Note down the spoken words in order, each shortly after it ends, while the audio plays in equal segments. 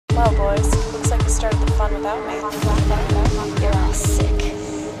Well, boys, looks like you started the fun without me. You're all sick.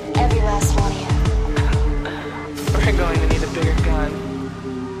 Every last one of you. We're going to need a bigger gun.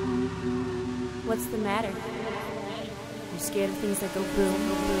 What's the matter? You scared of things that go boom,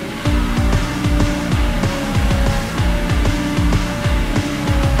 boom, boom?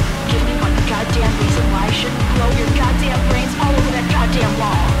 Give me one goddamn reason why I shouldn't blow your goddamn brains all over that goddamn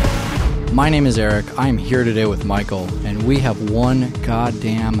wall. My name is Eric. I'm here today with Michael, and we have one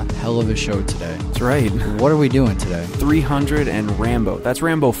goddamn hell of a show today. That's right. What are we doing today? 300 and Rambo. That's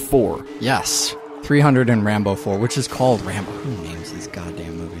Rambo 4. Yes, 300 and Rambo 4, which is called Rambo. Who names these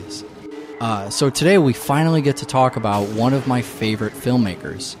goddamn movies? So today we finally get to talk about one of my favorite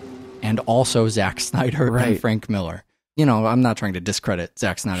filmmakers, and also Zack Snyder and Frank Miller. You know, I'm not trying to discredit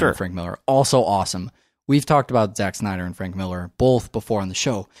Zack Snyder and Frank Miller. Also awesome. We've talked about Zack Snyder and Frank Miller both before on the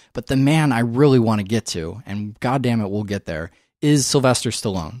show, but the man I really want to get to, and goddamn it, we'll get there, is Sylvester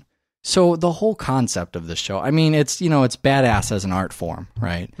Stallone. So the whole concept of this show, I mean, it's badass as an art form,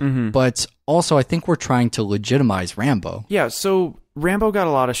 right? Mm-hmm. But also, I think we're trying to legitimize Rambo. Yeah, so Rambo got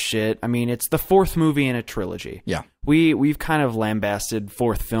a lot of shit. I mean, it's the fourth movie in a trilogy. Yeah. We've kind of lambasted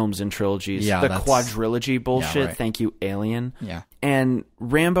fourth films in trilogies. Yeah, the quadrilogy bullshit. Yeah, right. Thank you, Alien. Yeah. And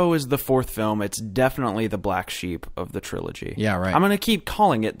Rambo is the fourth film. It's definitely the black sheep of the trilogy. Yeah, right. I'm going to keep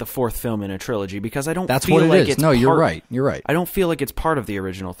calling it the fourth film in a trilogy because I don't That's feel what it like is. it's No, part, you're right. You're right. I don't feel like it's part of the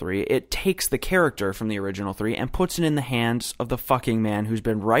original three. It takes the character from the original three and puts it in the hands of the fucking man who's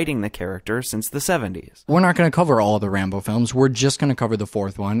been writing the character since the 70s. We're not going to cover all of the Rambo films. We're just going to cover the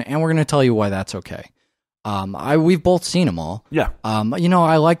fourth one, and we're going to tell you why that's okay. We've both seen them all. Yeah.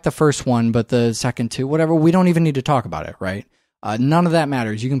 I like the first one, but the second two, whatever, we don't even need to talk about it, right? None of that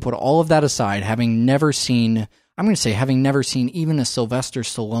matters. You can put all of that aside, having never seen even a Sylvester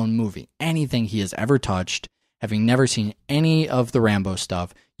Stallone movie, anything he has ever touched, having never seen any of the Rambo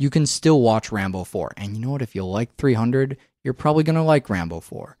stuff, you can still watch Rambo 4. And you know what? If you like 300, you're probably going to like Rambo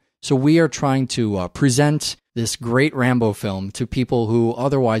 4. So we are trying to present this great Rambo film to people who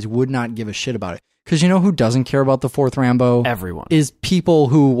otherwise would not give a shit about it. Because you know who doesn't care about the fourth Rambo? Everyone. Is people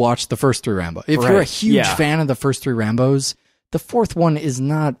who watch the first three Rambo. If you're a huge fan of the first three Rambos, the fourth one is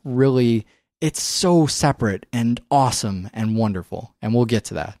not really... It's so separate and awesome and wonderful. And we'll get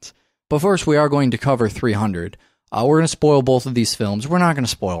to that. But first, we are going to cover 300. We're going to spoil both of these films. We're not going to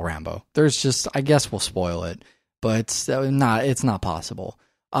spoil Rambo. I guess we'll spoil it. But it's not possible.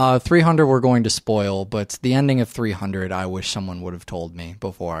 300 we're going to spoil, but the ending of 300 I wish someone would have told me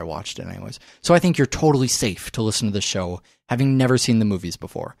before I watched it anyways. So I think you're totally safe to listen to the show having never seen the movies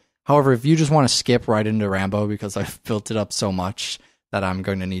before. However, if you just want to skip right into Rambo because I've built it up so much that I'm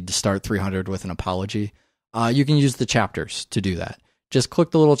going to need to start 300 with an apology, you can use the chapters to do that. Just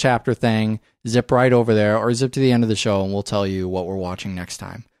click the little chapter thing, zip right over there, or zip to the end of the show and we'll tell you what we're watching next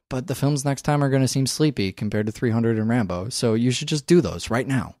time. But the films next time are going to seem sleepy compared to 300 and Rambo, so you should just do those right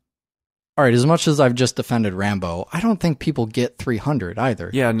now. All right, as much as I've just defended Rambo, I don't think people get 300 either.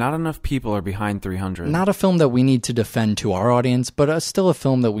 Yeah, not enough people are behind 300. Not a film that we need to defend to our audience, but still a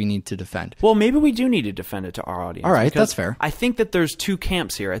film that we need to defend. Well, maybe we do need to defend it to our audience. All right, that's fair. I think that there's two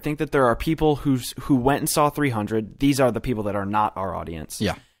camps here. I think that there are people who went and saw 300. These are the people that are not our audience.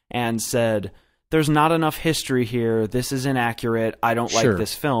 Yeah. And said, there's not enough history here. This is inaccurate. I don't like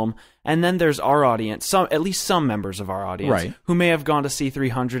this film. And then there's our audience, at least some members of our audience, who may have gone to see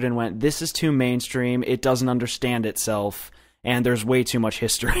 300 and went, this is too mainstream. It doesn't understand itself. And there's way too much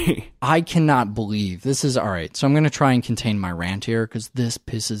history. I cannot believe this is all right. So I'm going to try and contain my rant here because this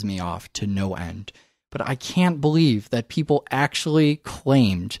pisses me off to no end. But I can't believe that people actually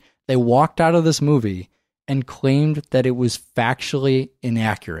claimed they walked out of this movie and claimed that it was factually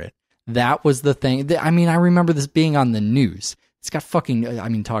inaccurate. That was the thing. I mean, I remember this being on the news. It's got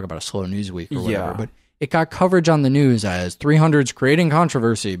talk about a slow news week or whatever, but it got coverage on the news as 300's creating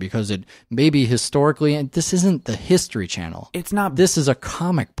controversy because it may be historically, and this isn't the History Channel. It's not. This is a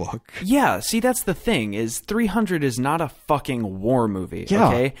comic book. Yeah, see, that's the thing, is 300 is not a fucking war movie,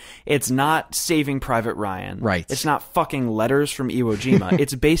 okay? It's not Saving Private Ryan. Right. It's not fucking Letters from Iwo Jima.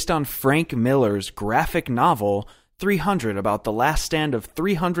 It's based on Frank Miller's graphic novel, 300, about the last stand of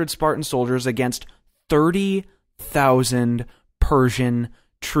 300 Spartan soldiers against 30,000 Persian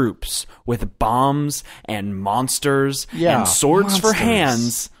troops with bombs and monsters and swords for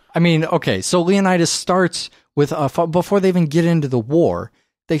hands. I mean, okay, so Leonidas starts with, before they even get into the war,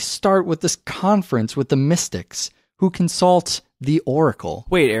 they start with this conference with the mystics who consult the Oracle.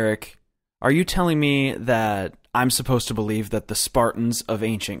 Wait, Eric, are you telling me that I'm supposed to believe that the Spartans of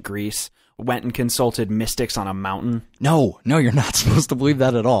ancient Greece went and consulted mystics on a mountain? No, you're not supposed to believe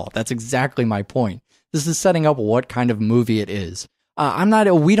that at all. That's exactly my point. This is setting up what kind of movie it is.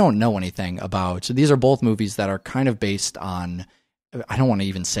 We don't know anything about. So these are both movies that are kind of based on. I don't want to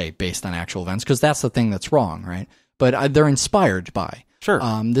even say based on actual events because that's the thing that's wrong, right? But they're inspired by. Sure.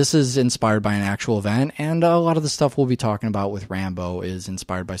 This is inspired by an actual event, and a lot of the stuff we'll be talking about with Rambo is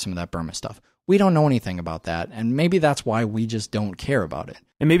inspired by some of that Burma stuff. We don't know anything about that, and maybe that's why we just don't care about it.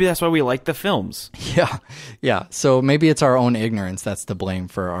 And maybe that's why we like the films. Yeah. So maybe it's our own ignorance that's to blame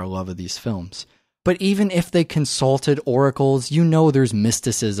for our love of these films. But even if they consulted oracles, there's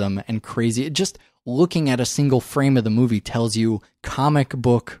mysticism and crazy. Just looking at a single frame of the movie tells you comic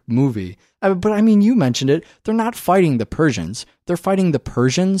book movie. But I mean, you mentioned it. They're not fighting the Persians. They're fighting the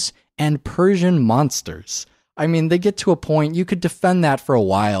Persians and Persian monsters. I mean, they get to a point, you could defend that for a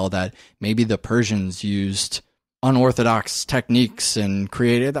while, that maybe the Persians used unorthodox techniques and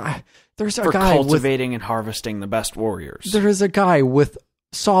created... There's a guy cultivating and harvesting the best warriors. There is a guy with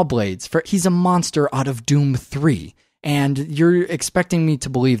saw blades. He's a monster out of Doom 3. And you're expecting me to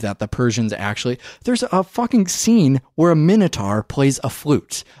believe that the Persians actually... There's a fucking scene where a minotaur plays a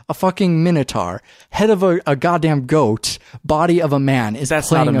flute. A fucking minotaur. Head of a goddamn goat, body of a man is That's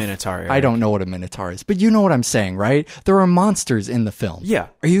playing not a minotaur, Eric. I don't know what a minotaur is, but you know what I'm saying, right? There are monsters in the film. Yeah.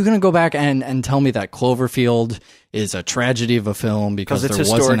 Are you going to go back and tell me that Cloverfield is a tragedy of a film because it's there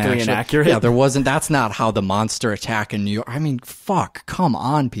wasn't historically inaccurate? Yeah, there wasn't. That's not how the monster attack in New York. I mean, fuck, come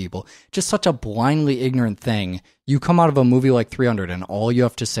on, people. Just such a blindly ignorant thing. You come out of a movie like 300 and all you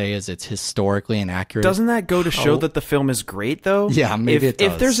have to say is it's historically inaccurate. Doesn't that go to show that the film is great, though? Yeah, maybe it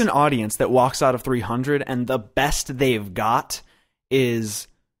does. If there's an audience that walks out of 300 and the best they've got is...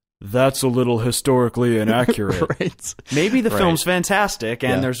 That's a little historically inaccurate. Right. Maybe the film's fantastic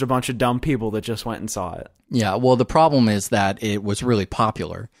and there's a bunch of dumb people that just went and saw it. Yeah, well, the problem is that it was really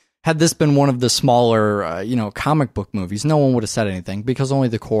popular. Had this been one of the smaller, comic book movies, no one would have said anything because only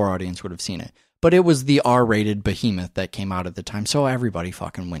the core audience would have seen it. But it was the R-rated behemoth that came out at the time, so everybody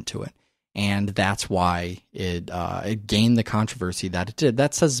fucking went to it. And that's why it gained the controversy that it did.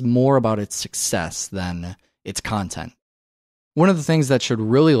 That says more about its success than its content. One of the things that should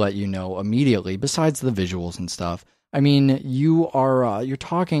really let you know immediately, besides the visuals and stuff, I mean, you're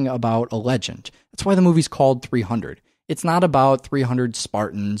talking about a legend. That's why the movie's called 300. It's not about 300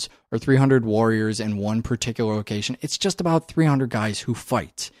 Spartans or 300 warriors in one particular location. It's just about 300 guys who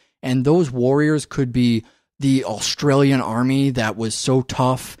fight. And those warriors could be the Australian army that was so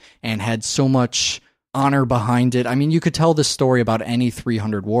tough and had so much honor behind it. I mean, you could tell this story about any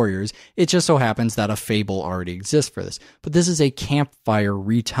 300 warriors. It just so happens that a fable already exists for this. But this is a campfire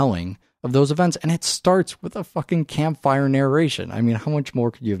retelling of those events, and it starts with a fucking campfire narration. I mean, how much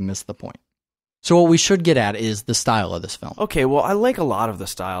more could you have missed the point? So what we should get at is the style of this film. Okay, well, I like a lot of the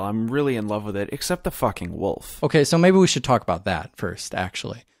style. I'm really in love with it, except the fucking wolf. Okay, so maybe we should talk about that first,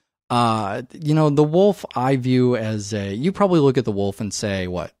 actually. The wolf I view as you probably look at the wolf and say,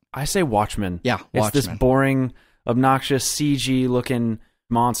 what? I say Watchmen. Yeah, Watchmen. It's this boring, obnoxious, CG-looking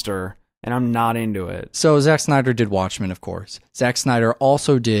monster, and I'm not into it. So Zack Snyder did Watchmen, of course. Zack Snyder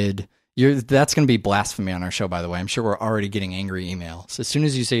also did... That's going to be blasphemy on our show, by the way. I'm sure we're already getting angry emails. As soon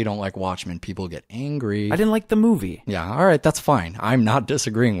as you say you don't like Watchmen, people get angry. I didn't like the movie. Yeah, all right, that's fine. I'm not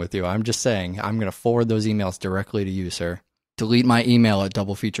disagreeing with you. I'm just saying I'm going to forward those emails directly to you, sir. Delete my email at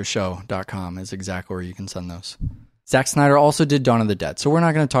doublefeatureshow.com is exactly where you can send those. Zack Snyder also did Dawn of the Dead, so we're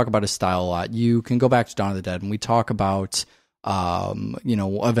not going to talk about his style a lot. You can go back to Dawn of the Dead, and we talk about,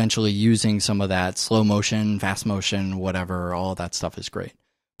 eventually using some of that slow motion, fast motion, whatever. All of that stuff is great.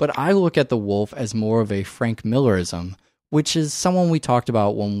 But I look at The Wolf as more of a Frank Millerism, which is someone we talked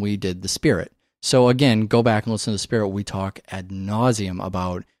about when we did The Spirit. So again, go back and listen to The Spirit. We talk ad nauseum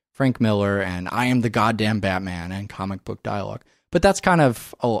about Frank Miller and I am the goddamn Batman and comic book dialogue. But that's kind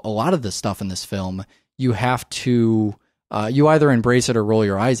of a lot of the stuff in this film. You have to, you either embrace it or roll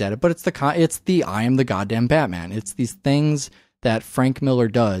your eyes at it, but it's the I am the goddamn Batman. It's these things that Frank Miller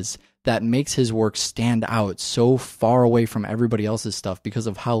does that makes his work stand out so far away from everybody else's stuff because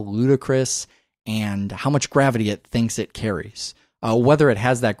of how ludicrous and how much gravity it thinks it carries. Whether it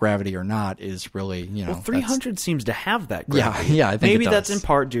has that gravity or not is really, Well, 300 seems to have that gravity. Yeah, I think maybe it does. That's in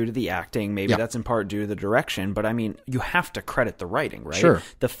part due to the acting. Maybe that's in part due to the direction. But I mean, you have to credit the writing, right? Sure.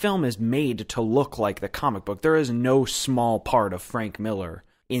 The film is made to look like the comic book. There is no small part of Frank Miller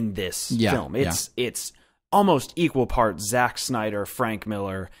in this film. It's almost equal part Zack Snyder, Frank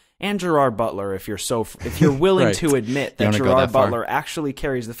Miller, and Gerard Butler, if you're willing right. to admit that Gerard Butler actually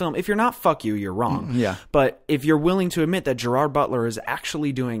carries the film. If you're not, fuck you, you're wrong. Yeah. But if you're willing to admit that Gerard Butler is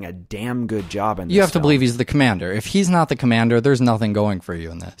actually doing a damn good job in this You have to film, believe he's the commander. If he's not the commander, there's nothing going for you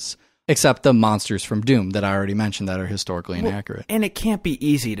in this. Except the monsters from Doom that I already mentioned that are historically inaccurate. And it can't be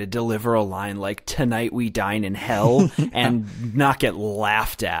easy to deliver a line like, tonight we dine in hell, and not get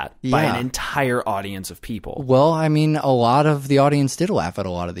laughed at by an entire audience of people. Well, I mean, a lot of the audience did laugh at a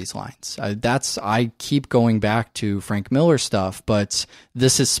lot of these lines. I keep going back to Frank Miller stuff, but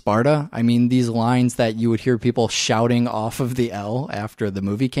This Is Sparta. I mean, these lines that you would hear people shouting off of the L after the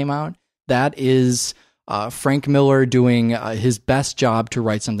movie came out, that is... Frank Miller doing his best job to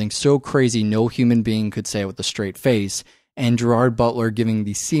write something so crazy no human being could say it with a straight face, and Gerard Butler giving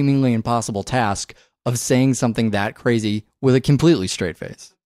the seemingly impossible task of saying something that crazy with a completely straight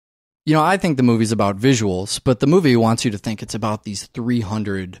face. You know, I think the movie's about visuals, but the movie wants you to think it's about these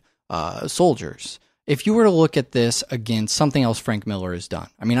 300 soldiers. If you were to look at this against something else Frank Miller has done,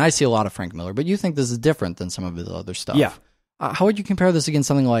 I mean, I see a lot of Frank Miller, but you think this is different than some of his other stuff. Yeah. How would you compare this against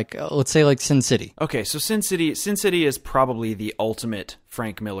something like, let's say, like Sin City? Okay, so Sin City is probably the ultimate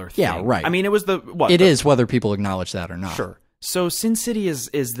Frank Miller thing. Yeah, right. I mean, it was It is, whether people acknowledge that or not. Sure. So Sin City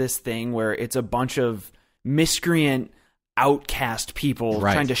is this thing where it's a bunch of miscreant, outcast people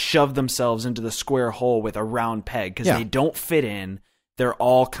trying to shove themselves into the square hole with a round peg because they don't fit in. They're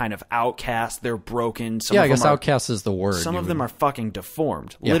all kind of outcast. They're broken. I guess outcast is the word. Some of them are fucking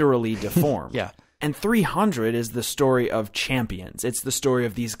deformed, literally deformed. Yeah. And 300 is the story of champions. It's the story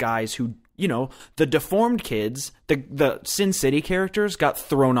of these guys who, you know, the deformed kids, the Sin City characters got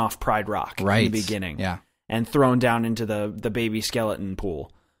thrown off Pride Rock in the beginning. Yeah. And thrown down into the baby skeleton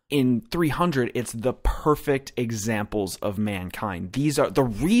pool. In 300, it's the perfect examples of mankind. These are the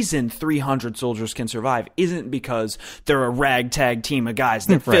reason 300 soldiers can survive isn't because they're a ragtag team of guys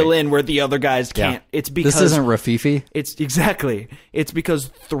that fill in where the other guys can't. It's because this isn't Rafifi. It's because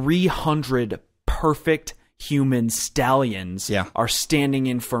 300 perfect human stallions are standing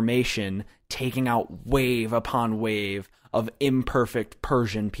in formation, taking out wave upon wave of imperfect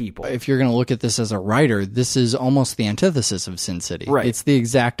Persian people. If you're going to look at this as a writer, this is almost the antithesis of Sin City. Right. It's the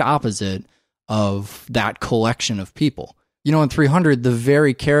exact opposite of that collection of people. You know, in 300, the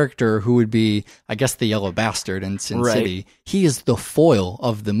very character who would be, I guess, the yellow bastard in Sin City, he is the foil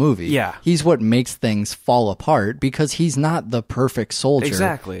of the movie. Yeah. He's what makes things fall apart because he's not the perfect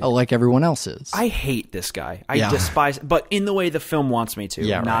soldier like everyone else is. I hate this guy. I despise, but in the way the film wants me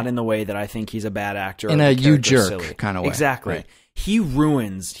to, not in the way that I think he's a bad actor. In a you jerk kind of way. Exactly. Right. He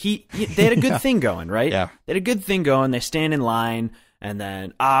ruins, they had a good thing going, right? Yeah. They had a good thing going. They stand in line. And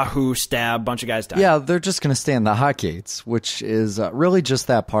then, stab, bunch of guys die. Yeah, they're just going to stay in the hot gates, which is really just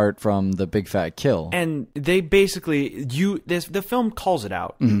that part from the big fat kill. And they basically, the film calls it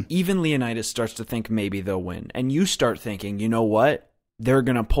out. Mm-hmm. Even Leonidas starts to think maybe they'll win. And you start thinking, you know what? They're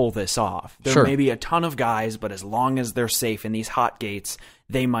going to pull this off. There may be a ton of guys, but as long as they're safe in these hot gates,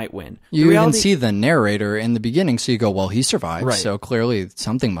 they might win. You even see the narrator in the beginning, so you go, well, he survived, so clearly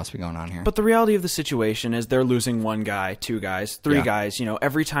something must be going on here. But the reality of the situation is they're losing one guy, two guys, three guys. You know,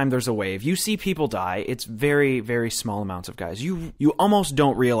 every time there's a wave, you see people die. It's very, very small amounts of guys. You almost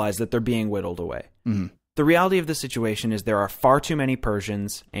don't realize that they're being whittled away. Mm-hmm. The reality of the situation is there are far too many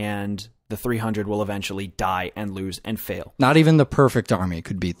Persians, and the 300 will eventually die and lose and fail. Not even the perfect army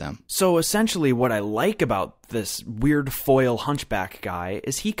could beat them. So essentially what I like about this weird foil hunchback guy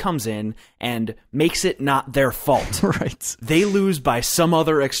is he comes in and makes it not their fault. Right. They lose by some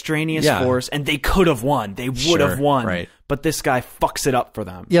other extraneous force, and they could have won. They would have won. Right. But this guy fucks it up for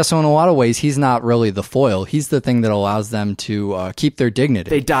them. Yeah, so in a lot of ways, he's not really the foil. He's the thing that allows them to keep their dignity.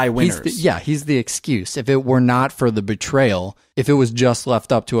 They die winners. He's the excuse. If it were not for the betrayal, if it was just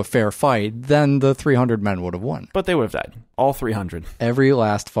left up to a fair fight, then the 300 men would have won. But they would have died. All 300. Every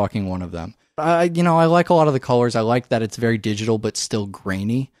last fucking one of them. I like a lot of the colors. I like that it's very digital, but still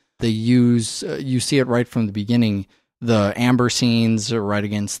grainy. They use, you see it right from the beginning, the amber scenes are right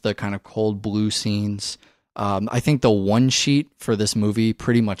against the kind of cold blue scenes. I think the one sheet for this movie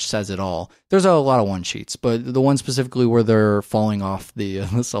pretty much says it all. There's a lot of one sheets, but the one specifically where they're falling off, the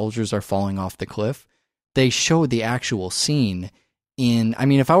soldiers are falling off the cliff, they show the actual scene in, I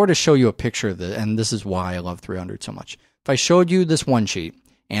mean, if I were to show you a picture of it, and this is why I love 300 so much, if I showed you this one sheet,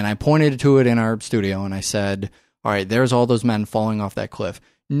 and I pointed to it in our studio, and I said, all right, there's all those men falling off that cliff.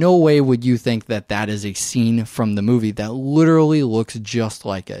 No way would you think that that is a scene from the movie that literally looks just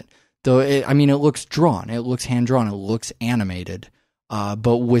like it. Though, it looks drawn. It looks hand-drawn. It looks animated,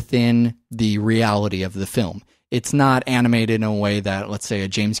 but within the reality of the film. It's not animated in a way that, let's say, a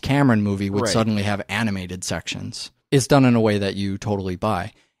James Cameron movie would suddenly have animated sections. It's done in a way that you totally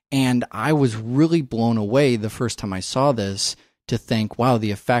buy. And I was really blown away the first time I saw this to think, wow,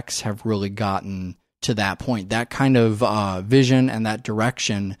 the effects have really gotten to that point. That kind of vision and that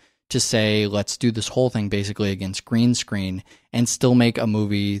direction to say, let's do this whole thing basically against green screen and still make a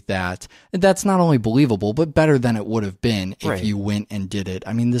movie that's not only believable, but better than it would have been if you went and did it.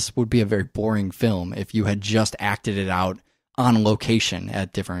 I mean, this would be a very boring film if you had just acted it out on location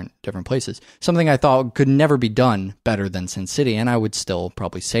at different places. Something I thought could never be done better than Sin City, and I would still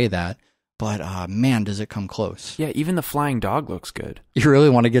probably say that. But man, does it come close. Yeah, even the flying dog looks good. You really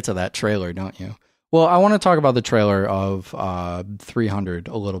want to get to that trailer, don't you? Well, I want to talk about the trailer of 300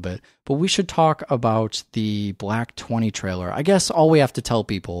 a little bit, but we should talk about the Black 20 trailer. I guess all we have to tell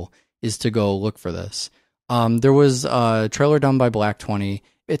people is to go look for this. There was a trailer done by Black 20.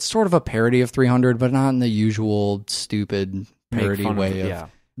 It's sort of a parody of 300, but not in the usual stupid parody way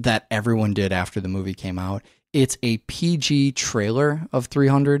that everyone did after the movie came out. It's a PG trailer of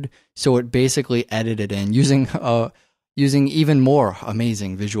 300, so it basically edited in using even more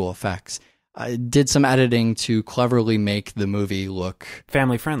amazing visual effects. Did some editing to cleverly make the movie look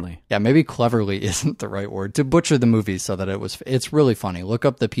family friendly. Yeah, maybe cleverly isn't the right word. To butcher the movie so that it's really funny. Look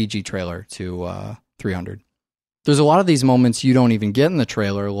up the PG trailer to 300. There's a lot of these moments you don't even get in the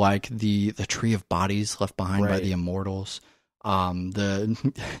trailer, like the tree of bodies left behind by the immortals. One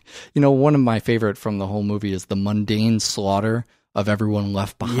of my favorite from the whole movie is the mundane slaughter of everyone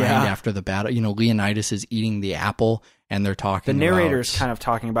left behind after the battle. Leonidas is eating the apple, and they're talking. The narrator's kind of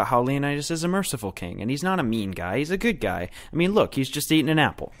talking about how Leonidas is a merciful king, and he's not a mean guy. He's a good guy. I mean, look, he's just eating an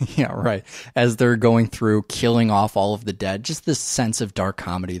apple. Yeah, right. As they're going through killing off all of the dead, just this sense of dark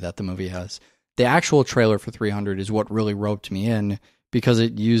comedy that the movie has. The actual trailer for 300 is what really roped me in because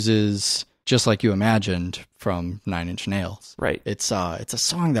it uses Just Like You Imagined from Nine Inch Nails. Right. It's a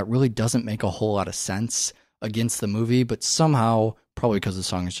song that really doesn't make a whole lot of sense against the movie, but somehow, probably because the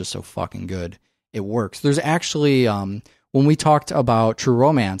song is just so fucking good, it works. There's actually, when we talked about True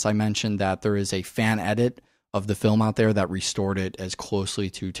Romance, I mentioned that there is a fan edit of the film out there that restored it as closely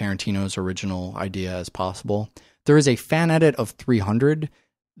to Tarantino's original idea as possible. There is a fan edit of 300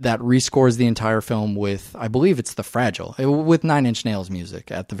 that rescores the entire film with, I believe it's The Fragile, with Nine Inch Nails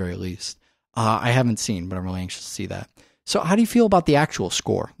music at the very least. I haven't seen, but I'm really anxious to see that. So how do you feel about the actual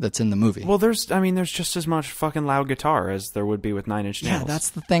score that's in the movie? Well, there's just as much fucking loud guitar as there would be with Nine Inch Nails. Yeah, that's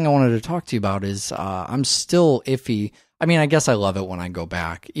the thing I wanted to talk to you about is I'm still iffy. I mean, I guess I love it when I go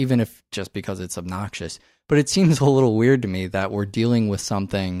back, even if just because it's obnoxious. But it seems a little weird to me that we're dealing with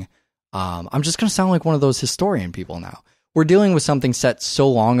something. I'm just going to sound like one of those historian people now. We're dealing with something set so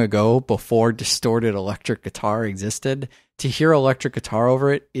long ago before distorted electric guitar existed. To hear electric guitar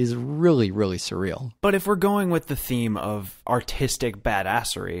over it is really, really surreal. But if we're going with the theme of artistic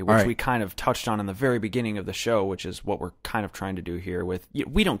badassery, which we kind of touched on in the very beginning of the show, which is what we're kind of trying to do here with,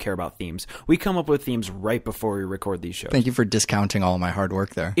 we don't care about themes. We come up with themes right before we record these shows. Thank you for discounting all of my hard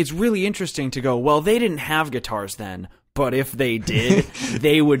work there. It's really interesting to go, well, they didn't have guitars then, but if they did,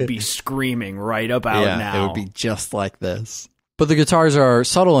 they would be screaming right about now. It would be just like this. But the guitars are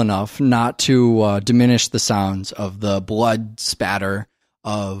subtle enough not to diminish the sounds of the blood spatter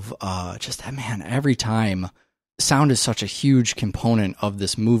of every time. Sound is such a huge component of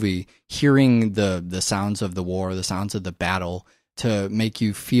this movie. Hearing the sounds of the war, the sounds of the battle, to make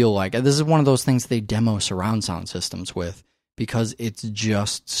you feel like this is one of those things they demo surround sound systems with because it's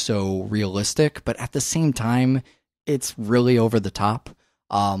just so realistic, but at the same time, it's really over the top.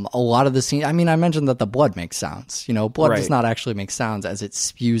 A lot of the scene, I mean, I mentioned that the blood makes sounds. Blood does not actually make sounds as it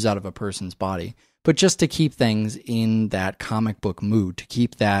spews out of a person's body. But just to keep things in that comic book mood, to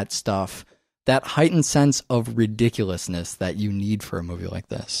keep that stuff, that heightened sense of ridiculousness that you need for a movie like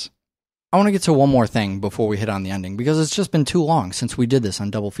this. I want to get to one more thing before we hit on the ending, because it's just been too long since we did this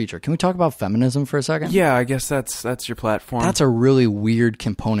on Double Feature. Can we talk about feminism for a second? Yeah, I guess that's your platform. That's a really weird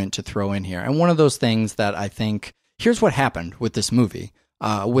component to throw in here. And one of those things that I think, here's what happened with this movie.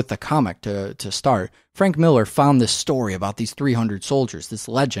 With the comic to start, Frank Miller found this story about these 300 soldiers, this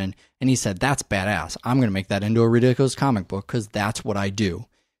legend, and he said, that's badass. I'm going to make that into a ridiculous comic book because that's what I do.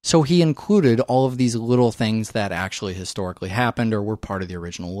 So he included all of these little things that actually historically happened or were part of the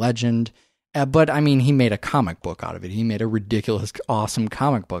original legend. But, I mean, he made a comic book out of it. He made a ridiculous, awesome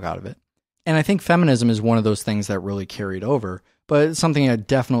comic book out of it. And I think feminism is one of those things that really carried over, but it's something I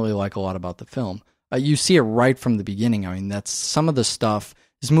definitely like a lot about the film. You see it right from the beginning. I mean, that's some of the stuff.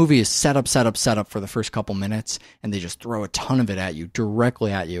 This movie is set up for the first couple minutes, and they just throw a ton of it at you, directly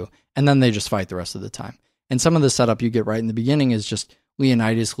at you, and then they just fight the rest of the time. And some of the setup you get right in the beginning is just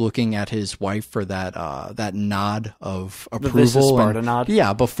Leonidas looking at his wife for that nod of approval. This is Sparta nod?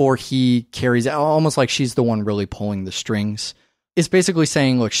 Yeah, before he carries it, almost like she's the one really pulling the strings. It's basically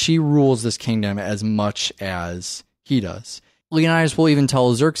saying, look, she rules this kingdom as much as he does. Leonidas will even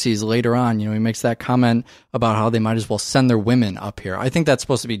tell Xerxes later on, he makes that comment about how they might as well send their women up here. I think that's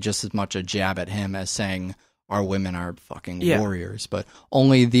supposed to be just as much a jab at him as saying our women are fucking warriors, but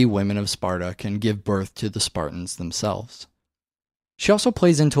only the women of Sparta can give birth to the Spartans themselves. She also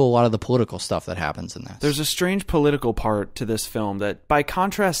plays into a lot of the political stuff that happens in this. There's a strange political part to this film that, by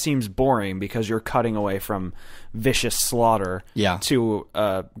contrast, seems boring because you're cutting away from vicious slaughter to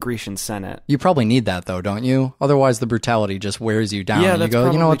Grecian Senate. You probably need that, though, don't you? Otherwise, the brutality just wears you down. Yeah, and you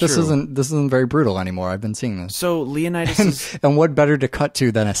go, you know what? This isn't very brutal anymore. I've been seeing this. So Leonidas, and what better to cut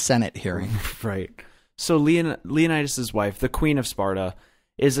to than a Senate hearing? Right. So Leonidas' wife, the Queen of Sparta,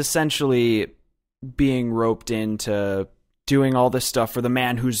 is essentially being roped into doing all this stuff for the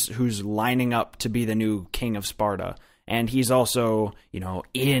man who's lining up to be the new king of Sparta. And he's also,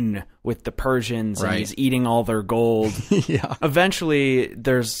 in with the Persians, and he's eating all their gold. Yeah. Eventually,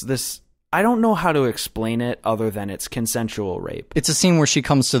 there's this, I don't know how to explain it other than it's consensual rape. It's a scene where she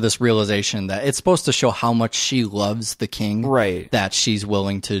comes to this realization that it's supposed to show how much she loves the king. Right. That she's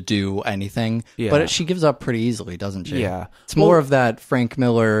willing to do anything. Yeah. But she gives up pretty easily, doesn't she? Yeah. It's more of that Frank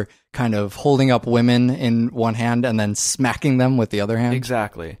Miller kind of holding up women in one hand and then smacking them with the other hand.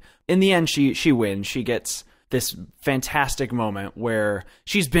 Exactly. In the end, she wins. She gets this fantastic moment where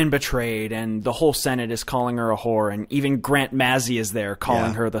she's been betrayed and the whole Senate is calling her a whore, and even Grant Mazzy is there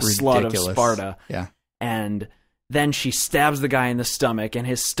calling her the slut of Sparta. Yeah. And then she stabs the guy in the stomach, and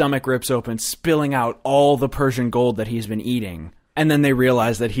his stomach rips open, spilling out all the Persian gold that he's been eating. And then they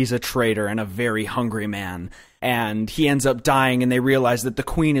realize that he's a traitor and a very hungry man. And he ends up dying, and they realize that the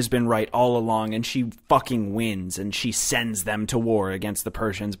queen has been right all along, and she fucking wins, and she sends them to war against the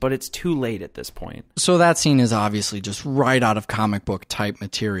Persians, but it's too late at this point. So that scene is obviously just right out of comic book type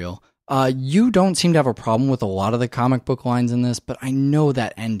material. You don't seem to have a problem with a lot of the comic book lines in this, but I know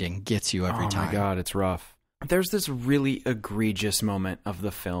that ending gets you every time. Oh my God, it's rough. There's this really egregious moment of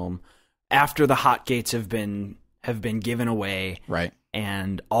the film after the hot gates have been given away. Right.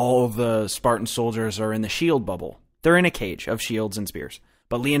 And all of the Spartan soldiers are in the shield bubble. They're in a cage of shields and spears.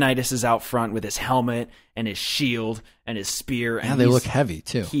 But Leonidas is out front with his helmet and his shield and his spear. And they look heavy,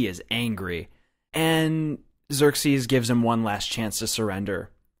 too. He is angry. And Xerxes gives him one last chance to surrender.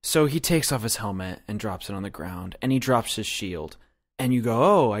 So he takes off his helmet and drops it on the ground. And he drops his shield. And you go,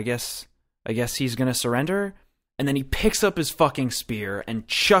 oh, I guess he's going to surrender? And then he picks up his fucking spear and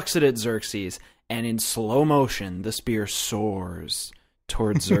chucks it at Xerxes. And in slow motion, the spear soars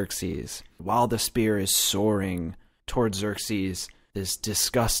towards Xerxes. While the spear is soaring towards Xerxes, this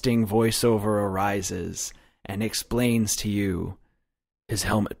disgusting voiceover arises and explains to you, his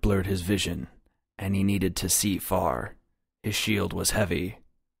helmet blurred his vision, and he needed to see far. His shield was heavy,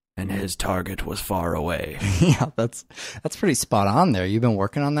 and his target was far away. Yeah, that's pretty spot on there. You've been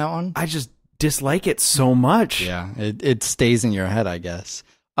working on that one? I just dislike it so much. Yeah, it stays in your head, I guess.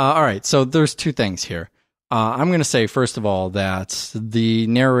 All right, so there's two things here. I'm going to say, first of all, that the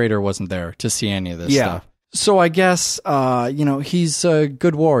narrator wasn't there to see any of this stuff. So I guess, he's a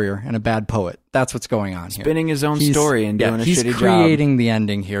good warrior and a bad poet. That's what's going on here. Spinning his own story and doing a shitty job. He's creating the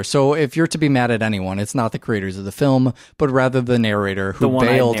ending here. So if you're to be mad at anyone, it's not the creators of the film, but rather the narrator who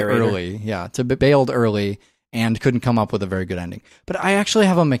bailed early. Yeah, bailed early and couldn't come up with a very good ending. But I actually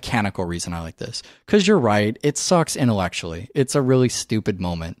have a mechanical reason I like this. Because you're right, it sucks intellectually. It's a really stupid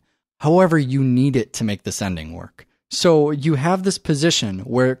moment. However, you need it to make this ending work. So you have this position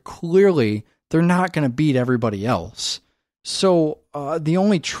where clearly they're not going to beat everybody else. So the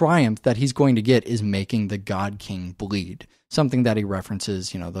only triumph that he's going to get is making the God King bleed. Something that he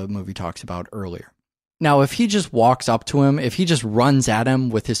references, the movie talks about earlier. Now, if he just walks up to him, if he just runs at him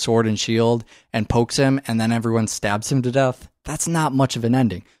with his sword and shield and pokes him and then everyone stabs him to death, that's not much of an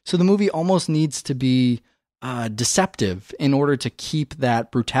ending. So the movie almost needs to be deceptive in order to keep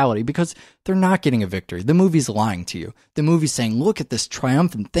that brutality, because they're not getting a victory. The movie's lying to you. The movie's saying, look at this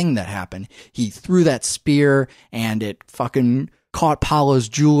triumphant thing that happened. He threw that spear and it fucking caught Paulo's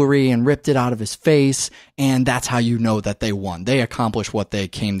jewelry and ripped it out of his face. And that's how you know that they won. They accomplished what they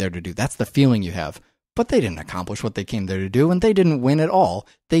came there to do. That's the feeling you have. But they didn't accomplish what they came there to do, and they didn't win at all.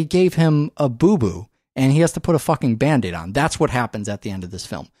 They gave him a boo-boo, and he has to put a fucking Band-Aid on. That's what happens at the end of this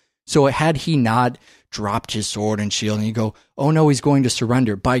film. So had he not dropped his sword and shield, and you go, oh no, he's going to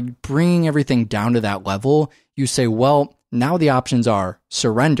surrender. By bringing everything down to that level, you say, well, now the options are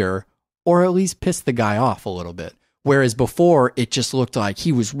surrender, or at least piss the guy off a little bit. Whereas before, it just looked like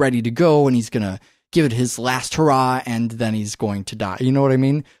he was ready to go, and he's going to give it his last hurrah, and then he's going to die. You know what I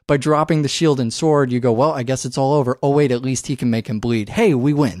mean? By dropping the shield and sword, you go, well, I guess it's all over. Oh, wait, at least he can make him bleed. Hey,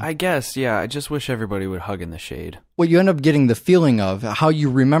 we win. I guess, yeah. I just wish everybody would hug in the shade. What you end up getting the feeling of, how you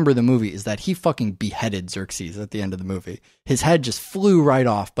remember the movie, is that he fucking beheaded Xerxes at the end of the movie. His head just flew right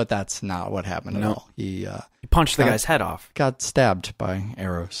off, but that's not what happened at all. He punched the guy's head off. Got stabbed by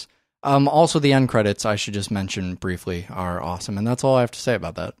arrows. Also, the end credits, I should just mention briefly, are awesome, and that's all I have to say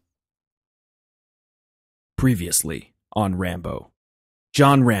about that. Previously on Rambo.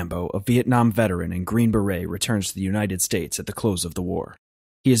 John Rambo, a Vietnam veteran and Green Beret, returns to the United States at the close of the war.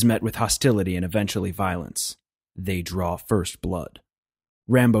 He is met with hostility and eventually violence. They draw first blood.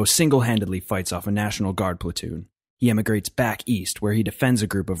 Rambo single-handedly fights off a National Guard platoon. He emigrates back east, where he defends a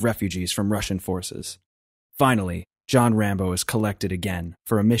group of refugees from Russian forces. Finally, John Rambo is collected again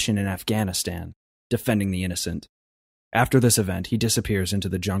for a mission in Afghanistan, defending the innocent. After this event, he disappears into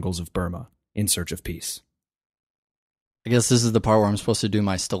the jungles of Burma in search of peace. I guess this is the part where I'm supposed to do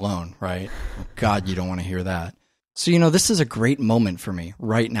my Stallone, right? Oh, God, you don't want to hear that. So, this is a great moment for me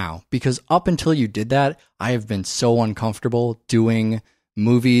right now, because up until you did that, I have been so uncomfortable doing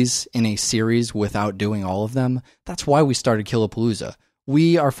movies in a series without doing all of them. That's why we started Killapalooza.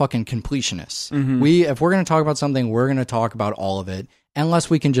 We are fucking completionists. Mm-hmm. If we're going to talk about something, we're going to talk about all of it, unless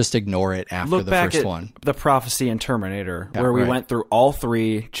we can just ignore it after Look the back first at one. The Prophecy and Terminator, Yeah, where we right. went through all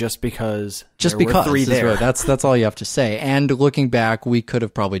three just because there Because were three there. that's all you have to say. And looking back, we could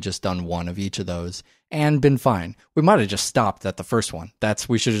have probably just done one of each of those and been fine. We might have just stopped at the first one.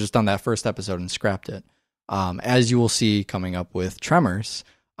 We should have just done that first episode and scrapped it. As you will see coming up with Tremors,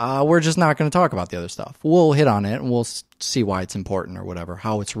 we're just not going to talk about the other stuff. We'll hit on it and we'll see why it's important or whatever,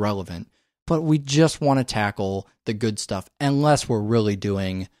 how it's relevant. But we just want to tackle the good stuff unless we're really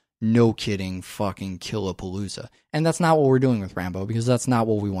doing no kidding fucking Killapalooza. And that's not what we're doing with Rambo, because that's not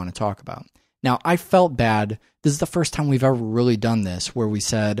what we want to talk about. Now, I felt bad. This is the first time we've ever really done this, where we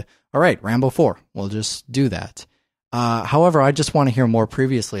said, all right, Rambo 4, we'll just do that. However, I just want to hear more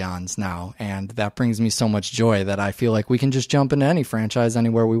previously ons now, and that brings me so much joy that I feel like we can just jump into any franchise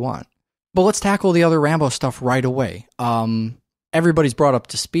anywhere we want. But let's tackle the other Rambo stuff right away. Everybody's brought up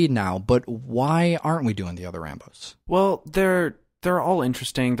to speed now, but why aren't we doing the other Rambos? Well, they're all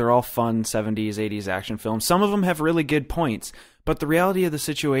interesting. They're all fun 70s, 80s action films. Some of them have really good points, but the reality of the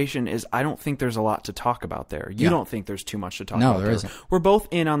situation is I don't think there's a lot to talk about there. You don't think there's too much to talk about there. No, there isn't. We're both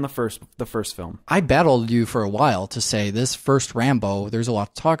in on the first film. I battled you for a while to say this first Rambo, there's a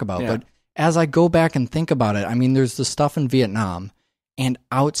lot to talk about, Yeah. but as I go back and think about it, I mean, there's the stuff in Vietnam, and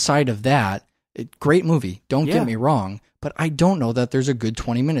outside of that, great movie, don't get me wrong, but I don't know that there's a good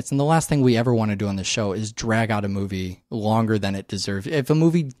 20 minutes. And the last thing we ever want to do on this show is drag out a movie longer than it deserves. If a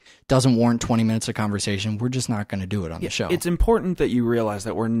movie doesn't warrant 20 minutes of conversation, we're just not going to do it on the show. It's important that you realize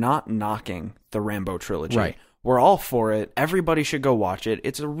that we're not knocking the Rambo trilogy. Right. We're all for it. Everybody should go watch it.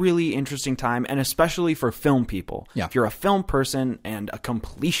 It's a really interesting time, and especially for film people. Yeah. If you're a film person and a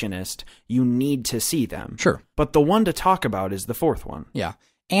completionist, you need to see them. Sure. But the one to talk about is the fourth one. Yeah.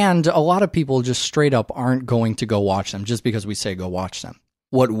 And a lot of people just straight up aren't going to go watch them just because we say go watch them.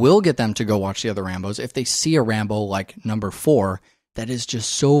 What will get them to go watch the other Rambos, if they see a Rambo like number 4 that is just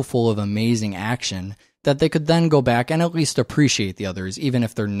so full of amazing action that they could then go back and at least appreciate the others, even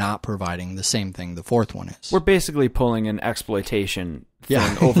if they're not providing the same thing the fourth one is. We're basically pulling an exploitation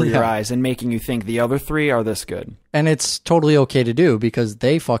thing over your eyes and making you think the other three are this good. And it's totally okay to do because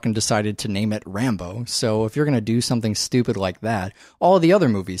they fucking decided to name it Rambo. So if you're going to do something stupid like that, all the other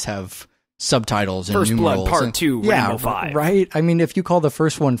movies have subtitles and First numerals. Blood Part 2, Rambo 5. Right? I mean, if you call the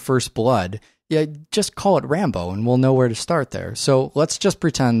first one First Blood, just call it Rambo and we'll know where to start there. So let's just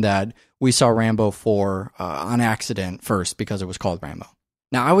pretend that we saw Rambo 4 on accident first because it was called Rambo.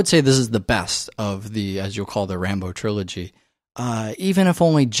 Now, I would say this is the best of the, as you'll call the Rambo trilogy, even if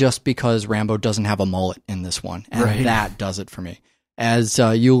only just because Rambo doesn't have a mullet in this one. And that does it for me. As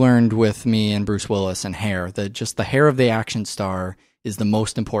you learned with me and Bruce Willis and hair, that just the hair of the action star is the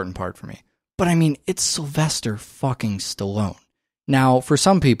most important part for me. But I mean, it's Sylvester fucking Stallone. Now, for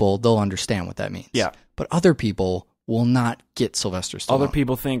some people, they'll understand what that means. Yeah. But other people will not get Sylvester Stallone. Other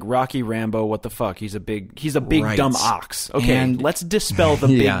people think Rocky Rambo, what the fuck? He's a big Right. dumb ox. Okay, And- let's dispel the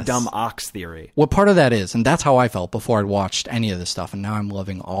big Yes. dumb ox theory. What part of that is, and that's how I felt before I'd watched any of this stuff, and now I'm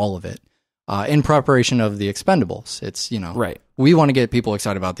loving all of it. In preparation of the Expendables, it's, Right. we want to get people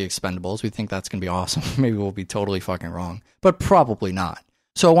excited about the Expendables. We think that's going to be awesome. Maybe we'll be totally fucking wrong, but probably not.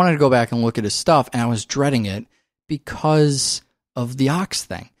 So I wanted to go back and look at his stuff, and I was dreading it because of the ox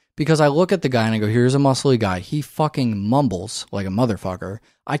thing. Because I look at the guy and I go, here's a muscly guy. He fucking mumbles like a motherfucker.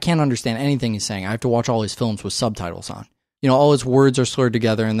 I can't understand anything he's saying. I have to watch all his films with subtitles on. all his words are slurred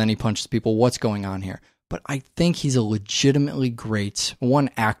together and then he punches people. What's going on here? But I think he's a legitimately great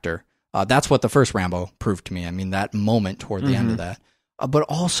actor. That's what the first Rambo proved to me. I mean, that moment toward the end of that. But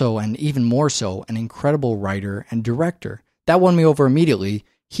also, and even more so, an incredible writer and director. That won me over immediately.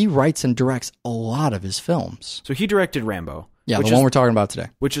 He writes and directs a lot of his films. So he directed Rambo. Yeah, the one we're talking about today.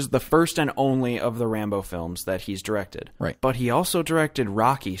 Which is the first and only of the Rambo films that he's directed. Right. But he also directed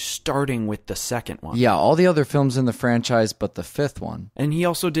Rocky, starting with the second one. Yeah, all the other films in the franchise, but the fifth one. And he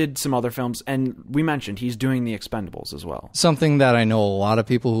also did some other films, and we mentioned he's doing The Expendables as well. Something that I know a lot of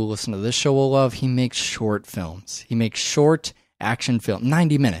people who listen to this show will love, he makes short films. He makes short action film,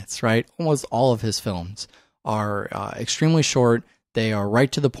 90 minutes, right? Almost all of his films are extremely short. They are right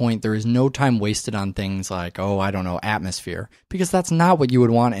to the point. There is no time wasted on things like, atmosphere, because that's not what you would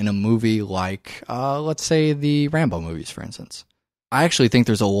want in a movie like, let's say, the Rambo movies, for instance. I actually think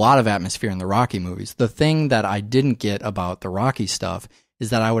there's a lot of atmosphere in the Rocky movies. The thing that I didn't get about the Rocky stuff is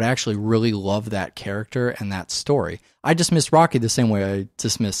that I would actually really love that character and that story. I dismissed Rocky the same way I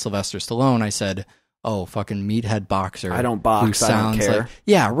dismissed Sylvester Stallone. I said, oh, fucking meathead boxer. I don't box, I don't care. Like,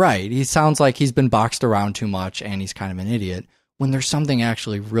 yeah, right. He sounds like he's been boxed around too much and he's kind of an idiot. When there's something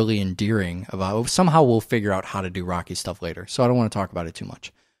actually really endearing about, somehow we'll figure out how to do Rocky stuff later, so I don't want to talk about it too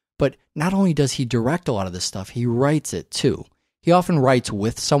much. But not only does he direct a lot of this stuff, he writes it too. He often writes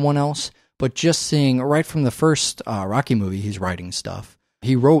with someone else, but just seeing right from the first Rocky movie, he's writing stuff.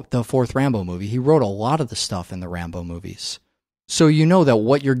 He wrote the fourth Rambo movie. He wrote a lot of the stuff in the Rambo movies. So you know that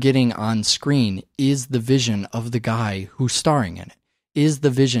what you're getting on screen is the vision of the guy who's starring in it. Is the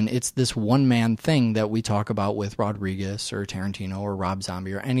vision. It's this one-man thing that we talk about with Rodriguez or Tarantino or Rob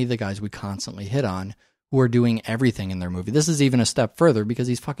Zombie or any of the guys we constantly hit on who are doing everything in their movie. This is even a step further because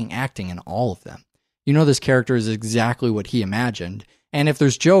he's fucking acting in all of them. You know this character is exactly what he imagined, and if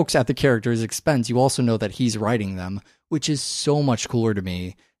there's jokes at the character's expense, you also know that he's writing them, which is so much cooler to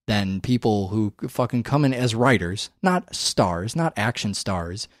me than people who fucking come in as writers, not stars, not action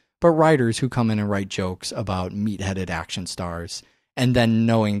stars, but writers who come in and write jokes about meat-headed action stars. And then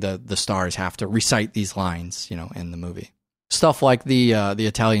knowing the stars have to recite these lines, in the movie. Stuff like the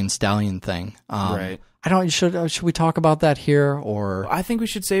Italian stallion thing. Right. Should we talk about that here or? I think we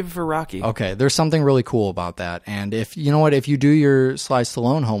should save it for Rocky. Okay. There's something really cool about that. And if you do your Sly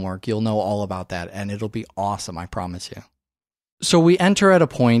Stallone homework, you'll know all about that and it'll be awesome. I promise you. So we enter at a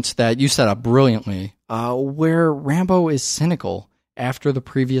point that you set up brilliantly, where Rambo is cynical after the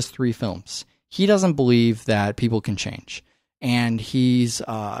previous three films. He doesn't believe that people can change. And he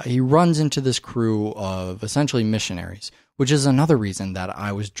runs into this crew of essentially missionaries, which is another reason that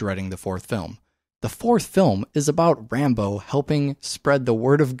I was dreading the fourth film. The fourth film is about Rambo helping spread the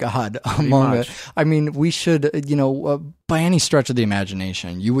word of God among it. I mean, we should, by any stretch of the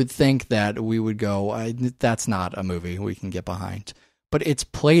imagination, you would think that we would go, that's not a movie we can get behind. But it's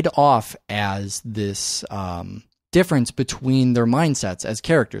played off as this difference between their mindsets as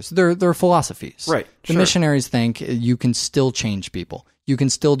characters, their philosophies. Right. The missionaries think you can still change people. You can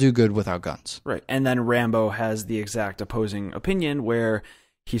still do good without guns. Right. And then Rambo has the exact opposing opinion where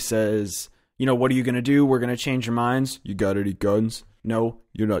he says, what are you going to do? We're going to change your minds. You got any guns? No,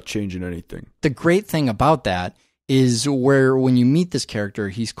 you're not changing anything. The great thing about that is where when you meet this character,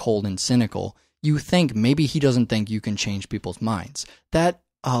 he's cold and cynical. You think maybe he doesn't think you can change people's minds. That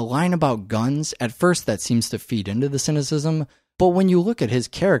a line about guns, at first that seems to feed into the cynicism, but when you look at his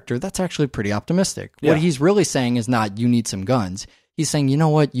character, that's actually pretty optimistic. Yeah. What he's really saying is not, you need some guns. He's saying, you know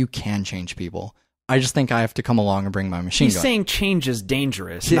what, you can change people. I just think I have to come along and bring my machine gun. He's saying change is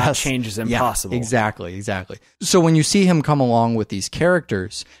dangerous, not change is impossible. Yeah, exactly. So when you see him come along with these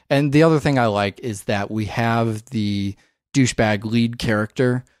characters, and the other thing I like is that we have the douchebag lead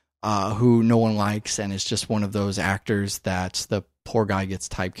character who no one likes, and is just one of those actors that the poor guy gets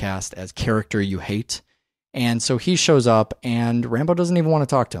typecast as character you hate. And so he shows up, and Rambo doesn't even want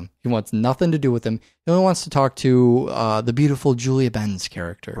to talk to him. He wants nothing to do with him. He only wants to talk to the beautiful Julia Benz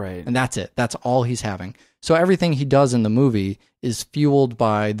character. Right. And that's it. That's all he's having. So everything he does in the movie is fueled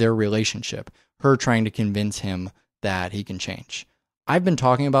by their relationship, her trying to convince him that he can change. I've been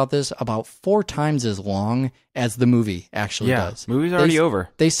talking about this about 4 times as long as the movie actually does. Movie's already over.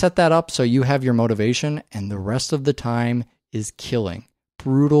 They set that up so you have your motivation, and the rest of the time is killing.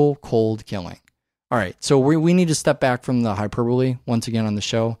 Brutal, cold killing. All right, so we need to step back from the hyperbole once again on the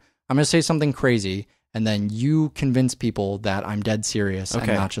show. I'm going to say something crazy, and then you convince people that I'm dead serious and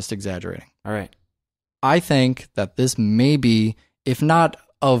not just exaggerating. All right. I think that this may be, if not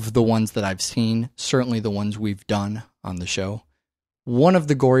of the ones that I've seen, certainly the ones we've done on the show, one of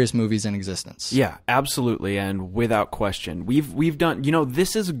the goriest movies in existence. Yeah, absolutely, and without question. We've done,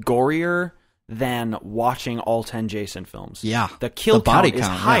 this is gorier than watching all 10 Jason films. Yeah. The kill body count is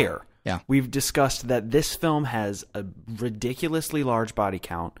count, higher. Yeah. We've discussed that this film has a ridiculously large body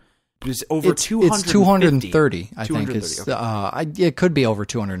count. It's over 250. It's 230, I think. 230, okay. It could be over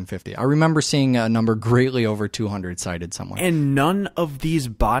 250. I remember seeing a number greatly over 200 cited somewhere. And none of these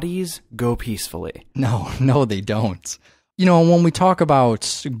bodies go peacefully. No, they don't. You know, when we talk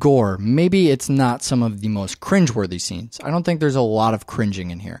about gore, maybe it's not some of the most cringeworthy scenes. I don't think there's a lot of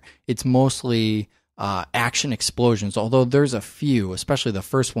cringing in here. It's mostly action explosions, although there's a few, especially the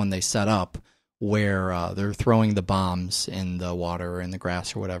first one they set up, where they're throwing the bombs in the water or in the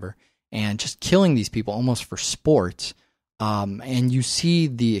grass or whatever, and just killing these people almost for sport. And you see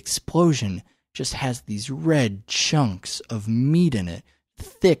the explosion just has these red chunks of meat in it.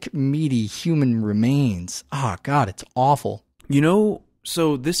 Thick, meaty human remains. Oh, God, it's awful. You know,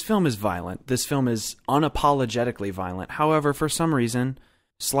 so this film is violent. This film is unapologetically violent. However, for some reason,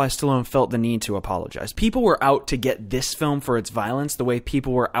 Sly Stallone felt the need to apologize. People were out to get this film for its violence the way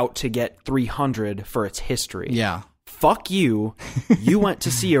people were out to get 300 for its history. Yeah. Fuck you. You went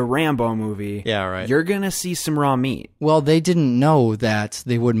to see a Rambo movie. Yeah, right. You're going to see some raw meat. Well, they didn't know that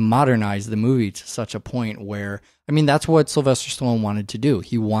they would modernize the movie to such a point where, I mean, that's what Sylvester Stallone wanted to do.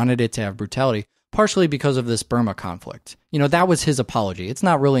 He wanted it to have brutality, partially because of this Burma conflict. You know, that was his apology. It's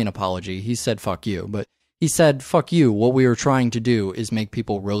not really an apology. He said, fuck you. But he said, fuck you. What we were trying to do is make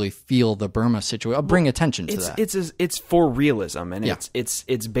people really feel the Burma situation, bring attention to that. It's for realism, and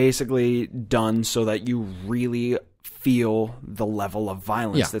it's basically done so that you really feel the level of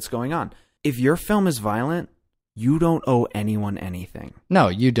violence that's going on. If your film is violent, you don't owe anyone anything. No,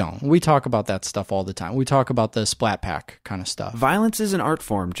 you don't. We talk about that stuff all the time. We talk about the splat pack kind of stuff. Violence is an art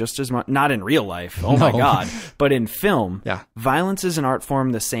form just as much, not in real life, my God, but in film, violence is an art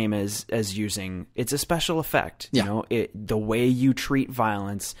form the same as using, it's a special effect. You know, the way you treat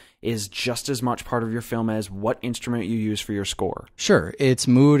violence is just as much part of your film as what instrument you use for your score. Sure. It's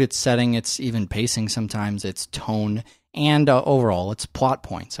mood, it's setting, it's even pacing sometimes, it's tone, and overall, it's plot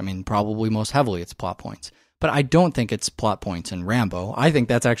points. I mean, probably most heavily it's plot points. But I don't think it's plot points in Rambo. I think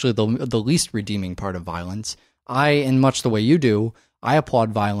that's actually the least redeeming part of violence. In much the way you do, I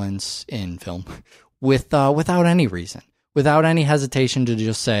applaud violence in film without any reason, without any hesitation to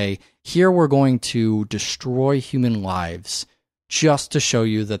just say, here we're going to destroy human lives just to show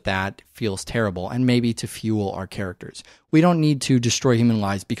you that feels terrible and maybe to fuel our characters. We don't need to destroy human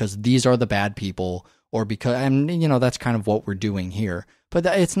lives because these are the bad people or because, and you know, that's kind of what we're doing here. But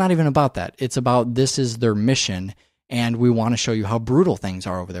it's not even about that. It's about this is their mission, and we want to show you how brutal things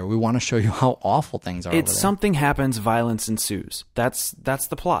are over there. We want to show you how awful things are over there. It's something happens, violence ensues. That's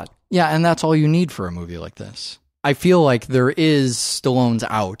the plot. Yeah, and that's all you need for a movie like this. I feel like there is Stallone's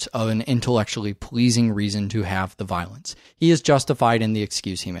out of an intellectually pleasing reason to have the violence. He is justified in the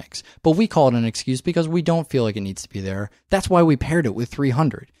excuse he makes. But we call it an excuse because we don't feel like it needs to be there. That's why we paired it with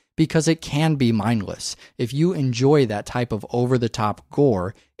 300. Because it can be mindless. If you enjoy that type of over-the-top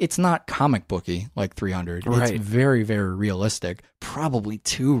gore, it's not comic booky like 300. Right. It's very, very realistic. Probably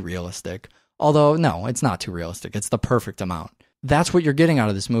too realistic. Although, no, it's not too realistic. It's the perfect amount. That's what you're getting out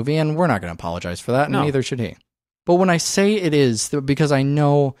of this movie, and we're not going to apologize for that, and neither should he. But when I say it is, because I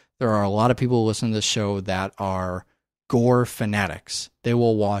know there are a lot of people who listen to this show that are gore fanatics. They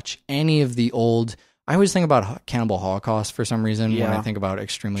will watch any of the old... I always think about Cannibal Holocaust for some reason when I think about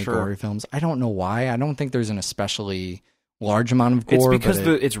extremely gory films. I don't know why. I don't think there's an especially large amount of gore. It's because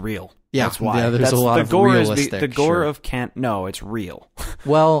it's real. Yeah, that's why. Yeah, there's a lot of realistic. The gore of No, it's real.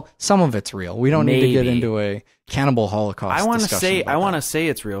 Well, some of it's real. We don't need to get into a Cannibal Holocaust. I want to say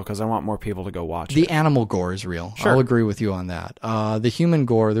it's real because I want more people to go watch it. The animal gore is real. Sure. I'll agree with you on that. The human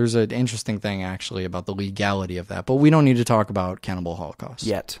gore, there's an interesting thing actually about the legality of that, but we don't need to talk about Cannibal Holocaust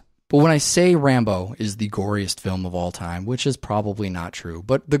yet. But when I say Rambo is the goriest film of all time, which is probably not true,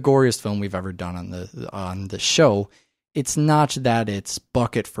 but the goriest film we've ever done on the show, it's not that it's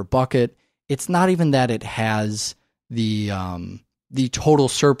bucket for bucket. It's not even that it has the total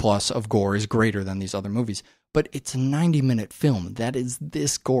surplus of gore is greater than these other movies, but it's a 90-minute film that is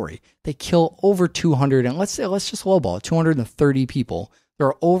this gory. They kill over 200, and let's just lowball it, 230 people. There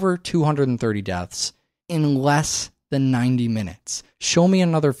are over 230 deaths in less than 90 minutes. Show me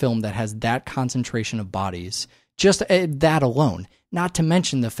another film that has that concentration of bodies, just that alone, not to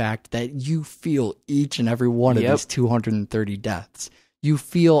mention the fact that you feel each and every one of these 230 deaths. You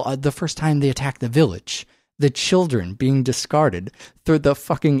feel the first time they attack the village, the children being discarded, the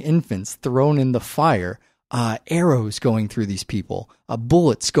fucking infants thrown in the fire. arrows going through these people,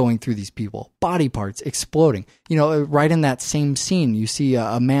 bullets going through these people, body parts exploding. Right in that same scene, you see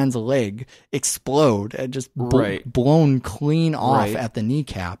a man's leg explode and just blown clean off at the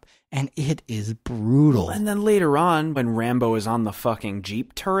kneecap. And it is brutal. And then later on, when Rambo is on the fucking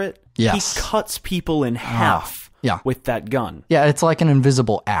Jeep turret, he cuts people in half with that gun. Yeah, it's like an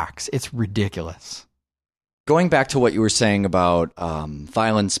invisible axe. It's ridiculous. Going back to what you were saying about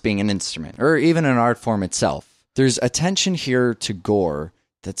violence being an instrument, or even an art form itself, there's attention here to gore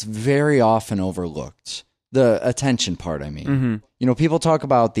that's very often overlooked. The attention part, I mean. Mm-hmm. People talk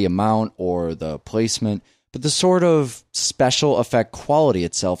about the amount or the placement, but the sort of special effect quality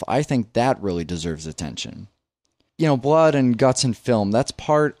itself, I think that really deserves attention. Blood and guts in film, that's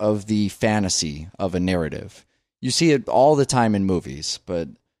part of the fantasy of a narrative. You see it all the time in movies, but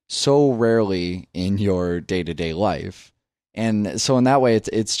so rarely in your day-to-day life. And so in that way,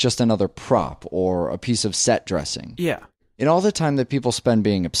 it's just another prop or a piece of set dressing. Yeah. And all the time that people spend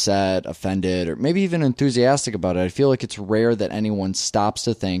being upset, offended, or maybe even enthusiastic about it, I feel like it's rare that anyone stops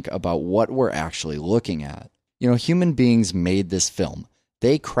to think about what we're actually looking at. Human beings made this film.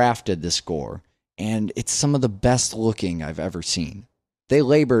 They crafted this gore, and it's some of the best looking I've ever seen. They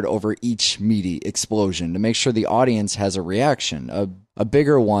labored over each meaty explosion to make sure the audience has a reaction, a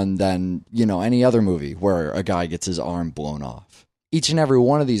bigger one than, any other movie where a guy gets his arm blown off. Each and every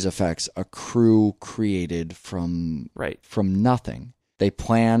one of these effects, a crew created from nothing. They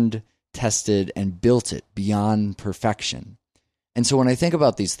planned, tested, and built it beyond perfection. And so when I think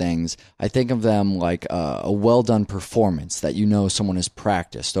about these things, I think of them like a well-done performance that someone has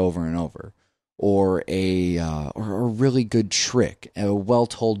practiced over and over. Or a really good trick, a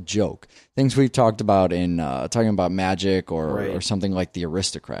well-told joke. Things we've talked about in talking about Magic or something like The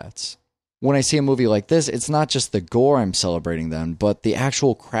Aristocrats. When I see a movie like this, it's not just the gore I'm celebrating then, but the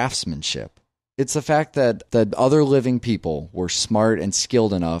actual craftsmanship. It's the fact that other living people were smart and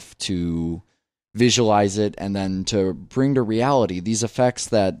skilled enough to visualize it and then to bring to reality these effects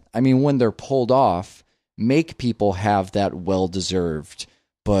that, when they're pulled off, make people have that well-deserved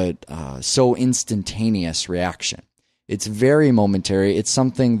but so instantaneous reaction. It's very momentary. It's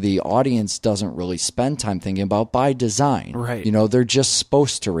something the audience doesn't really spend time thinking about by design. Right. They're just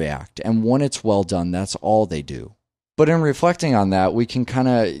supposed to react. And when it's well done, that's all they do. But in reflecting on that, we can kind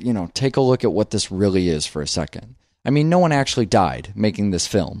of, take a look at what this really is for a second. No one actually died making this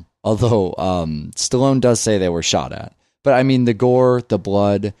film. Although Stallone does say they were shot at. But the gore, the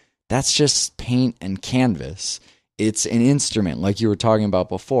blood, that's just paint and canvas. It's an instrument, like you were talking about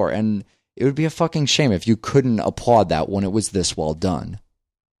before, and it would be a fucking shame if you couldn't applaud that when it was this well done.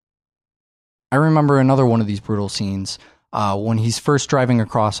 I remember another one of these brutal scenes when he's first driving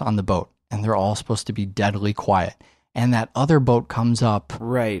across on the boat, and they're all supposed to be deadly quiet. And that other boat comes up,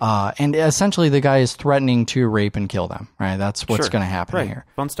 and essentially the guy is threatening to rape and kill them. Right, that's what's going to happen here.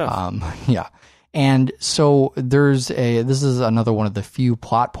 Fun stuff. Yeah. And so this is another one of the few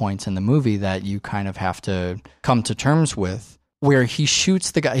plot points in the movie that you kind of have to come to terms with, where he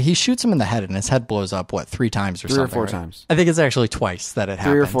shoots him in the head and his head blows up, 3 times or something? 3 or 4 times. I think it's actually twice that it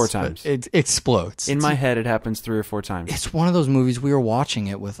happens. 3 or 4 times. It explodes. In my head, it happens 3 or 4 times. It's one of those movies, we were watching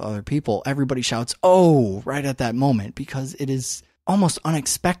it with other people. Everybody shouts, "Oh," right at that moment, because it is almost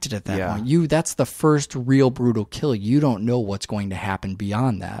unexpected at that point. That's the first real brutal kill. You don't know what's going to happen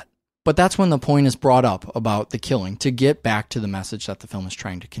beyond that. But that's when the point is brought up about the killing, to get back to the message that the film is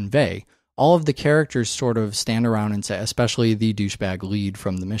trying to convey. All of the characters sort of stand around and say, especially the douchebag lead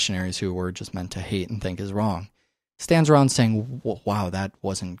from the missionaries who were just meant to hate and think is wrong, stands around saying, "Wow, that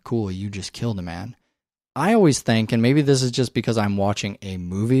wasn't cool. You just killed a man." I always think, and maybe this is just because I'm watching a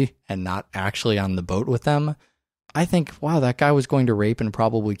movie and not actually on the boat with them, I think, wow, that guy was going to rape and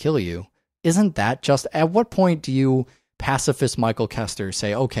probably kill you. Isn't that just, at what point do you, pacifist Michael Kester,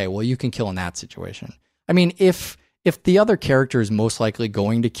 say, okay, well, you can kill in that situation? If the other character is most likely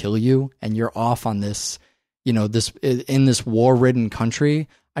going to kill you and you're off on this, in this war-ridden country,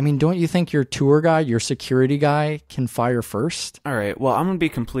 don't you think your tour guy, your security guy, can fire first? All right. Well, I'm going to be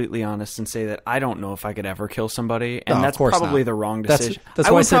completely honest and say that I don't know if I could ever kill somebody, and that's probably the wrong decision. That's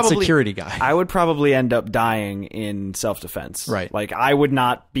why I said security guy. I would probably end up dying in self-defense. Right. Like, I would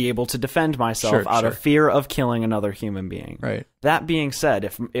not be able to defend myself out of fear of killing another human being. Right. That being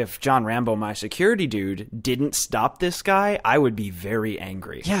said, if John Rambo, my security dude, didn't stop this guy, I would be very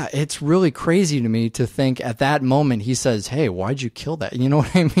angry. Yeah, it's really crazy to me to think at that moment he says, "Hey, why'd you kill that?" You know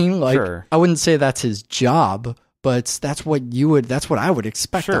what I mean? Like, sure. I wouldn't say that's his job, but that's what I would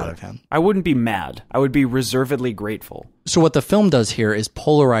expect out of him. I wouldn't be mad. I would be reservedly grateful. So what the film does here is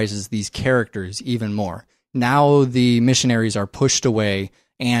polarizes these characters even more. Now the missionaries are pushed away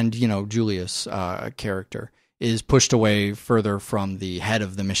and, Julia's character is pushed away further from the head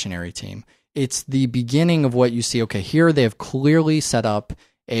of the missionary team. It's the beginning of what you see. Okay, here they have clearly set up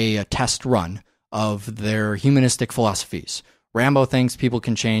a test run of their humanistic philosophies. Rambo thinks people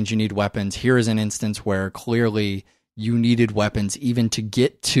can change, you need weapons. Here is an instance where clearly you needed weapons even to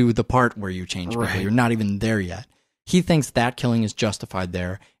get to the part where you change people. You're not even there yet. He thinks that killing is justified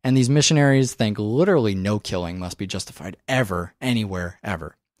there, and these missionaries think literally no killing must be justified ever, anywhere,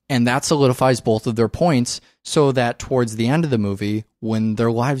 ever. And that solidifies both of their points so that towards the end of the movie, when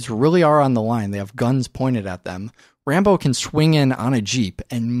their lives really are on the line, they have guns pointed at them, Rambo can swing in on a Jeep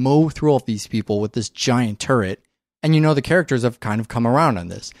and mow through all of these people with this giant turret. And the characters have kind of come around on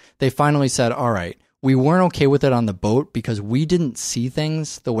this. They finally said, all right, we weren't okay with it on the boat because we didn't see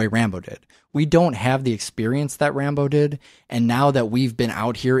things the way Rambo did. We don't have the experience that Rambo did. And now that we've been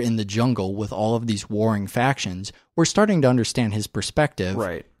out here in the jungle with all of these warring factions, we're starting to understand his perspective.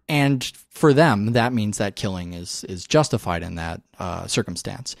 Right. And for them, that means that killing is justified in that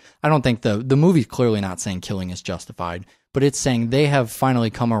circumstance. I don't think the movie's clearly not saying killing is justified, but it's saying they have finally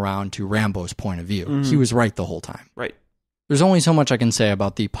come around to Rambo's point of view. Mm-hmm. He was right the whole time. Right. There's only so much I can say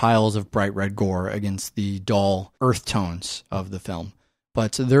about the piles of bright red gore against the dull earth tones of the film.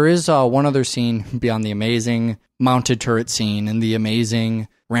 But there is one other scene beyond the amazing mounted turret scene and the amazing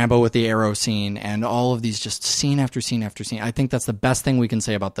Rambo with the arrow scene and all of these just scene after scene after scene. I think that's the best thing we can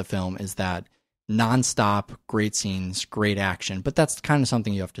say about the film is that nonstop, great scenes, great action. But that's kind of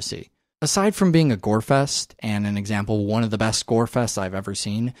something you have to see. Aside from being a gore fest and an example, one of the best gore fests I've ever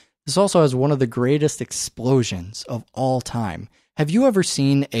seen, this also has one of the greatest explosions of all time. Have you ever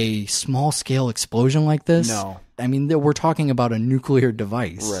seen a small-scale explosion like this? No. I mean, we're talking about a nuclear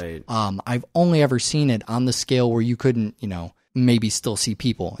device. Right. I've only ever seen it on the scale where you couldn't, maybe still see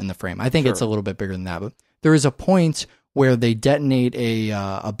people in the frame. I think it's a little bit bigger than that, but there is a point where they detonate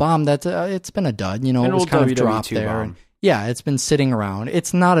a bomb that's it's been a dud. It was kind of dropped there. And, yeah, it's been sitting around.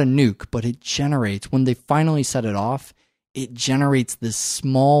 It's not a nuke, but it generates, when they finally set it off, it generates this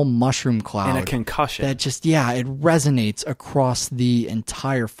small mushroom cloud. And a concussion. That just, it resonates across the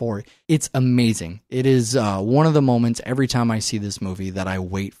entire fort. It's amazing. It is one of the moments every time I see this movie that I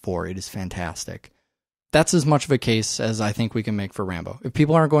wait for. It is fantastic. That's as much of a case as I think we can make for Rambo. If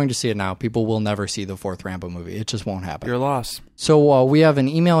people aren't going to see it now, people will never see the fourth Rambo movie. It just won't happen. Your loss. So we have an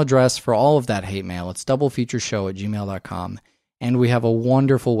email address for all of that hate mail. It's doublefeatureshow@gmail.com. And we have a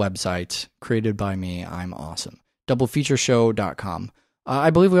wonderful website created by me. I'm awesome. doublefeatureshow.com.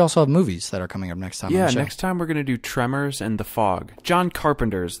 I believe we also have movies that are coming up next time. Yeah, on the show. Next time we're going to do Tremors and The Fog. John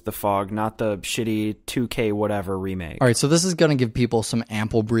Carpenter's The Fog, not the shitty 2K whatever remake. All right, so this is going to give people some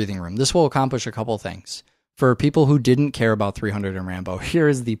ample breathing room. This will accomplish a couple things. For people who didn't care about 300 and Rambo, here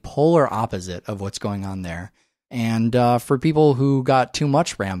is the polar opposite of what's going on there. And for people who got too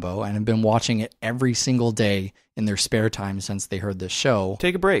much Rambo and have been watching it every single day in their spare time since they heard this show.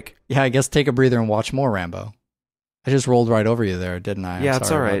 Take a break. Yeah, I guess take a breather and watch more Rambo. I just rolled right over you there, didn't I? Yeah,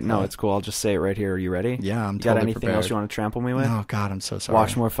 it's all right. No, it's cool. I'll just say it right here. Are you ready? Yeah, I'm you totally got anything prepared. else you want to trample me with? Oh, God, I'm so sorry.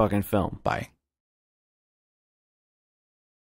 Watch more fucking film. Bye.